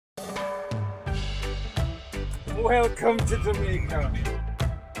Welcome to Jamaica.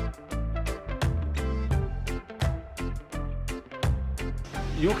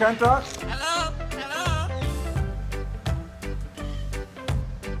 You can talk? Hello? Hello?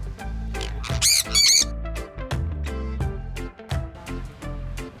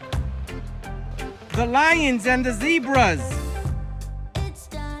 The lions and the zebras.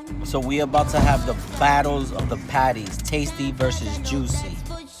 So we about to have the battles of the patties, tasty versus juicy.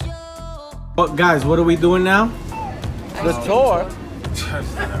 But guys, what are we doing now? The tour.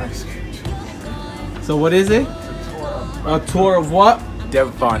 So what is it? A tour of what?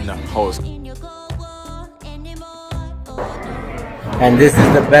 Devon host. And this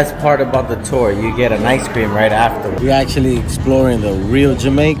is the best part about the tour. You get an ice cream right after. We're actually exploring the real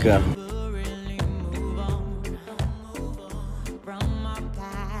Jamaica.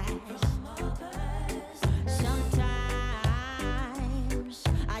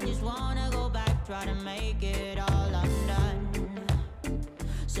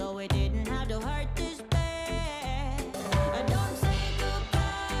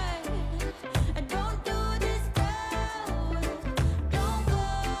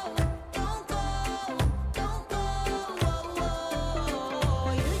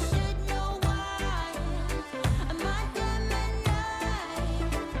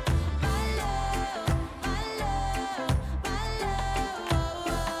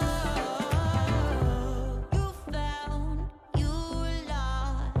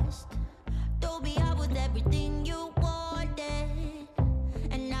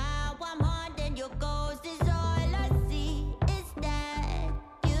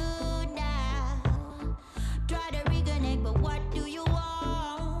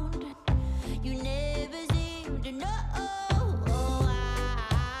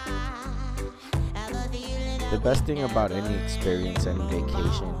 The best thing about any experience, any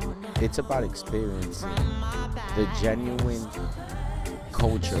vacation, it's about experiencing the genuine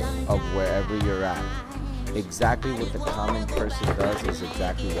culture of wherever you're at. Exactly what the common person does is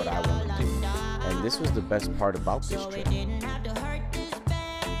exactly what I want to do. And this was the best part about this trip. Have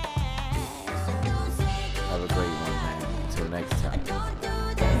a great one, man. Until next time.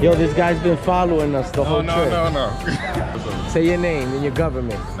 Yo, this guy's been following us the whole trip. No. Say your name and your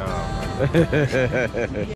government. No.